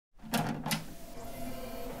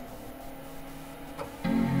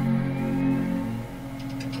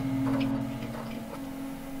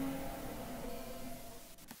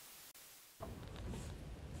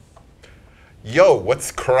Yo,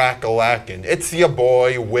 what's crack-a-lackin'? It's your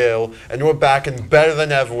boy, Will, and we're back and better than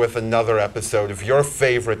ever with another episode of your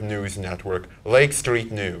favorite news network, Lake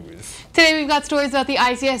Street News. Today we've got stories about the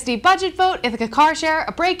ICSD budget vote, Ithaca car share,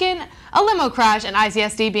 a break-in, a limo crash, and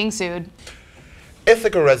ICSD being sued.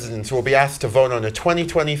 Ithaca residents will be asked to vote on the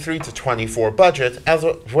 2023 to 24 budget, as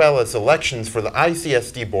well as elections for the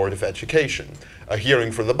ICSD Board of Education. A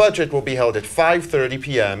hearing for the budget will be held at 5:30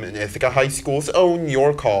 p.m. in Ithaca High School's own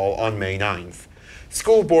Your Call on May 9th.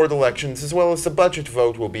 School board elections as well as the budget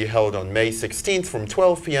vote will be held on May 16th from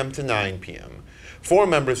 12 p.m. to 9 p.m. 4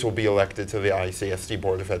 members will be elected to the ICSD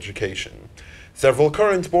Board of Education. Several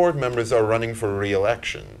current board members are running for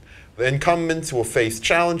re-election. The incumbents will face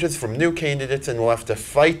challenges from new candidates and will have to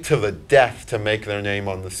fight to the death to make their name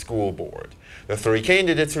on the school board. The 3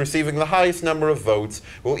 candidates receiving the highest number of votes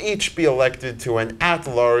will each be elected to an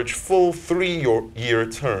at-large full 3-year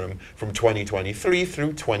term from 2023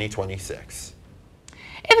 through 2026.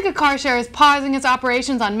 Ithaca car share is pausing its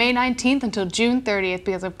operations on May 19th until June 30th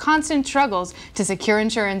because of constant struggles to secure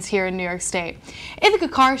insurance here in New York State. Ithaca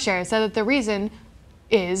car share said that the reason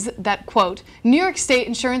is that, quote, New York State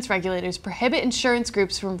insurance regulators prohibit insurance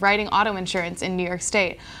groups from writing auto insurance in New York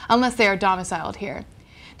State unless they are domiciled here.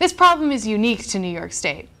 This problem is unique to New York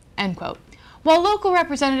State, end quote. While local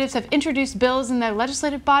representatives have introduced bills in their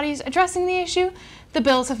legislative bodies addressing the issue, the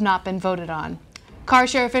bills have not been voted on. Car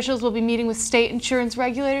share officials will be meeting with state insurance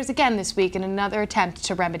regulators again this week in another attempt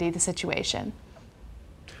to remedy the situation.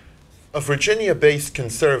 A Virginia-based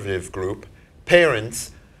conservative group,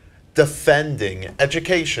 Parents Defending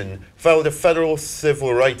Education, filed a federal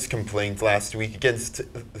civil rights complaint last week against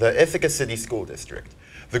the Ithaca City School District.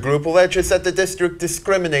 The group alleges that the district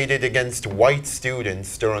discriminated against white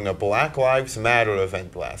students during a Black Lives Matter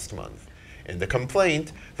event last month. In the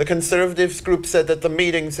complaint, the conservatives group said that the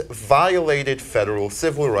meetings violated federal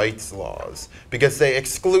civil rights laws because they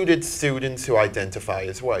excluded students who identify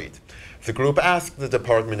as white. The group asked the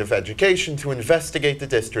Department of Education to investigate the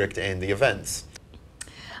district and the events.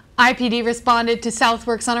 IPD responded to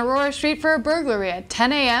Southworks on Aurora Street for a burglary at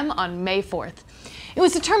 10 a.m. on May 4th. It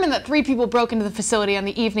was determined that 3 people broke into the facility on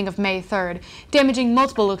the evening of May 3rd, damaging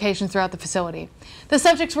multiple locations throughout the facility. The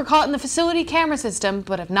subjects were caught in the facility camera system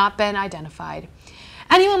but have not been identified.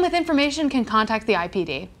 Anyone with information can contact the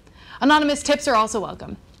IPD. Anonymous tips are also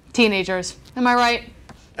welcome. Teenagers, am I right?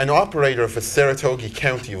 An operator of a Saratoga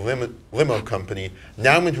County limo company,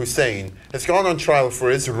 Nauman Hussein, has gone on trial for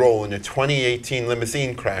his role in a 2018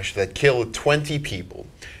 limousine crash that killed 20 people.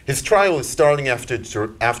 His trial is starting after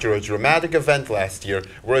a dramatic event last year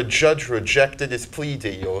where a judge rejected his plea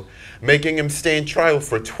deal, making him stand trial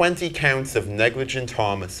for 20 counts of negligent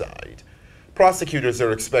homicide. Prosecutors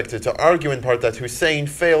are expected to argue in part that Hussein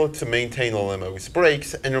failed to maintain the limo's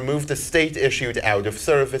brakes and removed the state-issued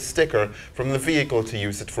out-of-service sticker from the vehicle to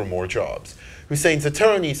use it for more jobs. Hussein's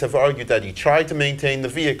attorneys have argued that he tried to maintain the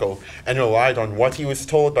vehicle and relied on what he was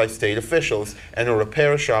told by state officials and a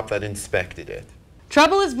repair shop that inspected it.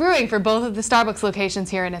 Trouble is brewing for both of the Starbucks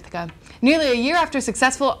locations here in Ithaca. Nearly a year after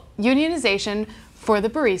successful unionization for the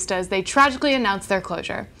baristas, they tragically announced their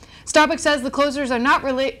closure. Starbucks says the closures are not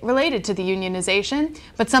related to the unionization,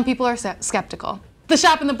 but some people are skeptical. The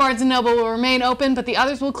shop in the Barnes & Noble will remain open, but the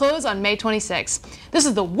others will close on May 26th. This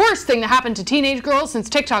is the worst thing to happen to teenage girls since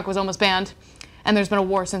TikTok was almost banned. And there's been a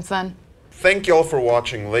war since then. Thank y'all for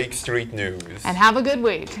watching Lake Street News. And have a good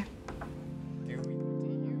week.